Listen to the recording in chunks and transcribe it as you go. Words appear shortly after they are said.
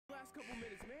last couple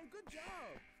minutes, man. Good job.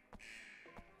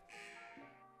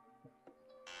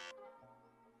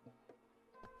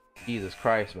 Jesus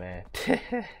Christ, man.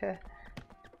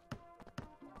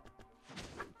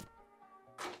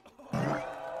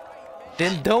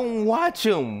 Then don't watch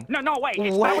him. No, wait.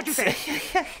 It's What? not what you said.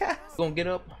 Gonna get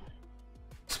up.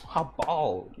 It's my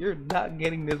ball. You're not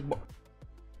getting this ball.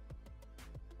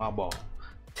 My ball.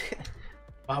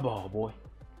 My ball, boy.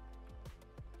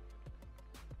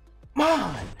 Come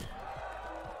on.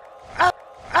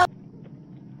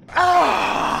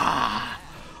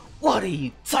 What are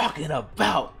you talking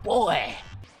about, boy?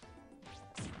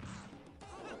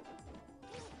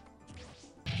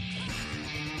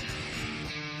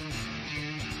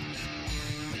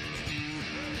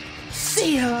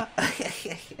 See ya.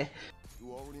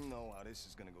 You already know how this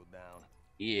is gonna go down.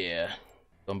 Yeah,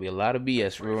 gonna be a lot of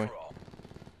BS, Ruin.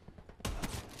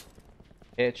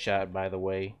 Headshot, by the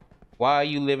way. Why are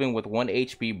you living with 1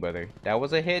 HP, brother? That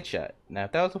was a headshot. Now,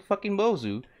 if that was a fucking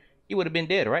Bozu, you would have been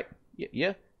dead, right?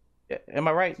 Yeah. Am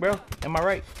I right, bro? Am I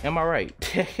right? Am I right?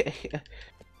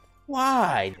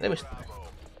 Why? Let me.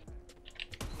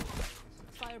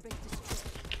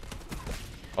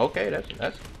 Okay, that's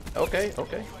okay.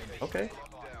 Okay.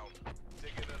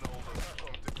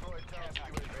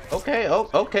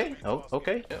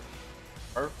 Okay. Yep.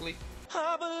 Perfectly.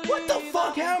 What the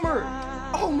fuck, Hammer?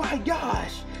 Oh my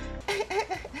gosh.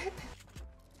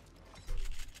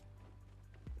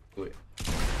 Do it.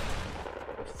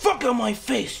 Fuck on my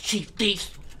face, Chief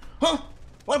Thief. Huh?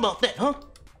 What about that, huh?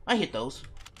 I hit those.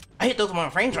 I hit those when my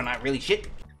frames are not really shit.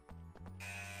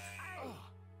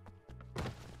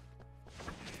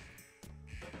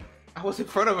 I was in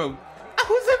front of him. I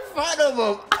was in front of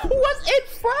him. I was in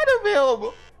front of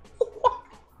him.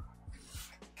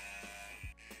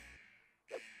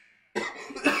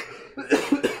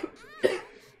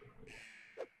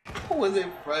 I was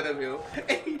in front of him,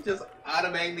 and he just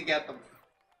automatically got them.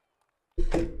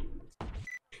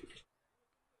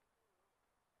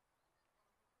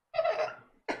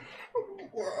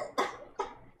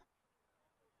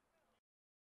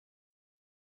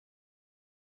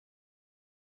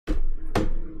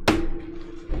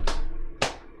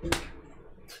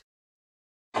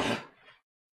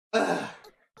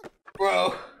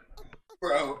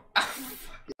 Bro,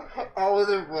 I was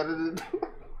in front of the door.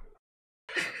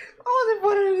 I was in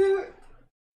front of the door.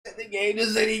 And the game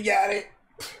just said he got it.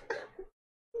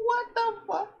 What the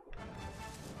fuck?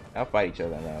 I'll fight each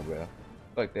other now, bro.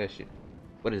 Fuck that shit.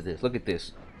 What is this? Look at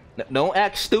this. Don't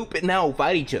act stupid now.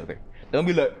 Fight each other. Don't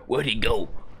be like, where'd he go?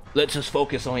 Let's just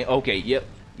focus on it. Okay, yep.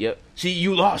 See,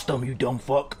 you lost him, you dumb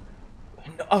fuck.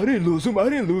 I didn't lose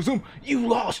him. You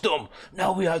lost him.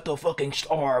 Now we have to fucking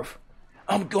starve.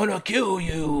 I'm gonna kill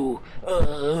you.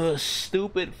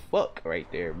 Stupid fuck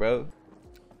right there, bro.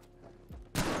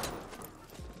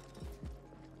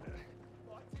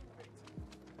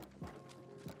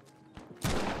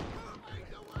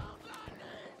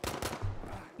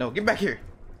 No, get back here.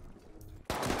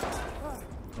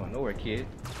 Oh, nowhere, kid.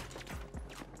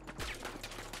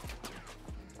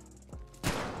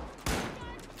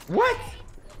 What?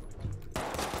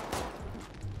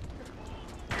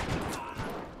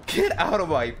 Get out of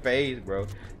my face, bro.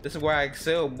 This is where I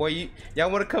excel, boy.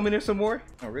 Y'all want to come in here some more?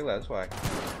 I don't realize why.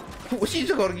 Well, she's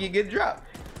just gonna keep getting dropped.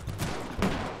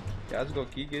 Y'all just gonna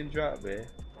keep getting dropped, man.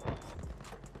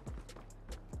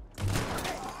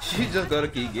 She's just gonna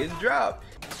keep getting dropped.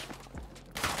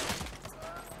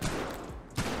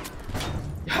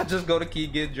 Y'all just gonna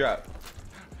keep getting dropped.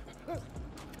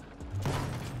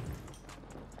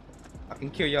 I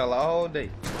can kill y'all all day.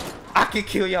 I can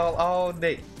kill y'all all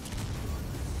day.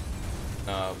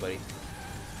 Buddy.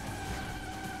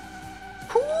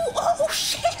 Ooh, oh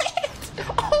shit!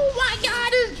 Oh my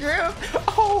god, it's drip!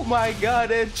 Oh my god,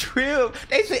 that drip!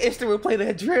 They should instantly play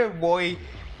that drip, boy.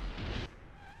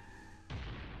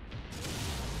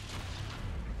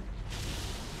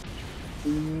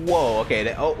 Whoa, okay,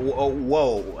 that,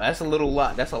 whoa, that's a little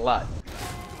lot, that's a lot.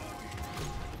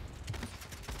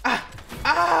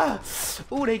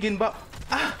 Ooh, they getting bought.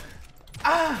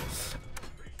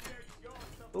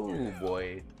 Ooh,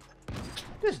 boy.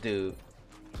 This dude.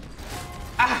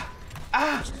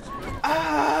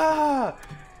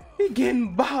 He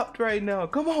getting bopped right now.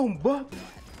 Come on, Buck.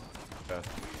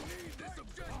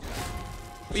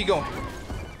 Where you going?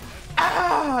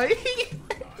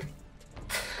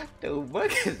 Dude,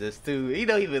 Buck is this dude. He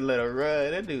don't even let her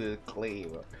run. That dude is clean,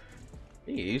 bro.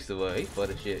 He used to, he for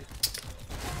the shit.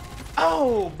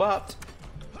 Oh, bopped.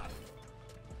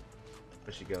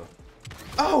 Where'd she go?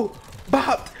 Oh,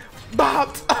 bopped.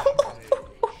 Oh.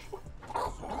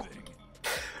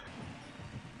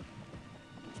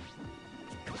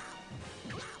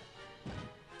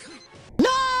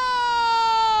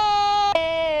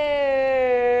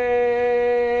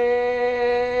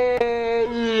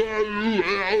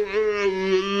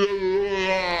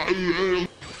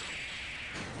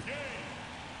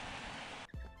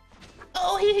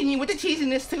 Oh, he hitting you with the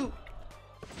cheesiness too.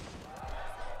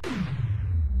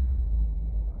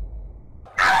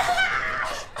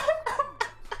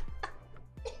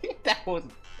 That was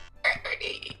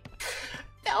dirty.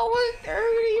 That was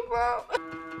dirty, bro.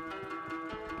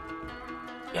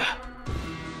 Yeah.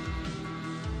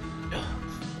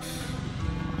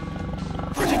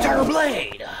 Protect our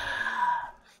blade.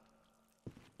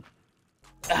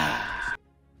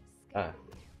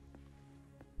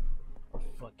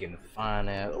 Fucking fine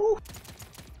ass. Ooh.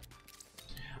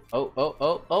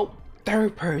 Oh.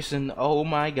 Third person. Oh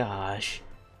my gosh.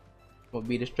 Gonna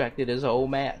be distracted this whole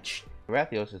match.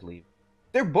 Rathios is leaving.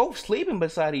 They're both sleeping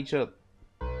beside each other.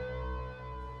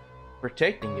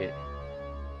 Protecting it.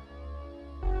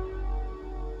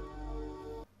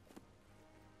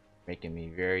 Making me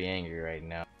very angry right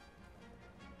now.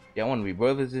 Y'all want to be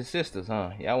brothers and sisters,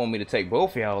 huh? Y'all want me to take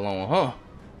both of y'all on, huh?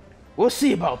 We'll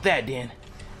see about that then.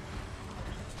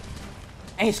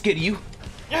 I ain't scared of you.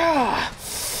 Ah,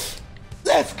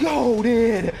 let's go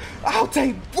then. I'll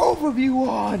take both of you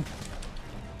on.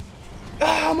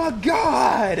 Oh my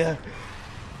god.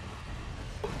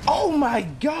 Oh my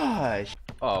gosh.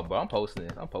 Oh, bro, I'm posting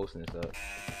this. I'm posting this up.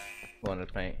 Going to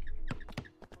the paint.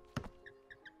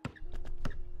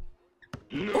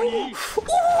 Ooh.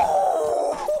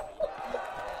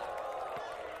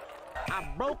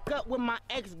 I broke up with my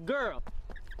ex-girl.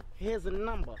 Here's a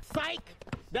number. Psych!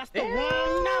 That's the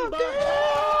wrong number!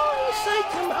 You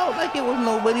psyched him out like it was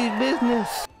nobody's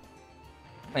business.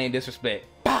 Plain disrespect.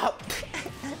 Pop!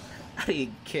 I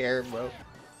didn't care, bro.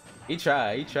 He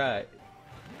tried. I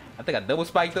think I double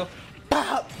spiked him.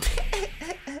 Pop!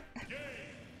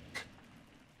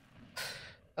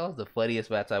 That was the funniest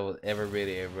match I was ever been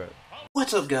in, bro.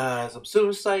 What's up, guys? I'm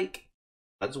Super Psych.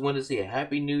 I just wanted to say a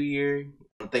happy new year.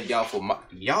 I thank y'all for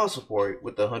y'all support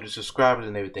with the 100 subscribers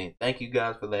and everything. Thank you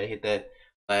guys for that. Hit that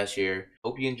last year.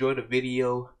 Hope you enjoyed the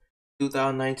video.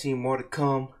 2019, more to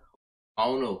come. I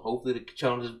don't know. Hopefully the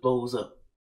channel just blows up.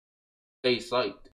 Stay psyched.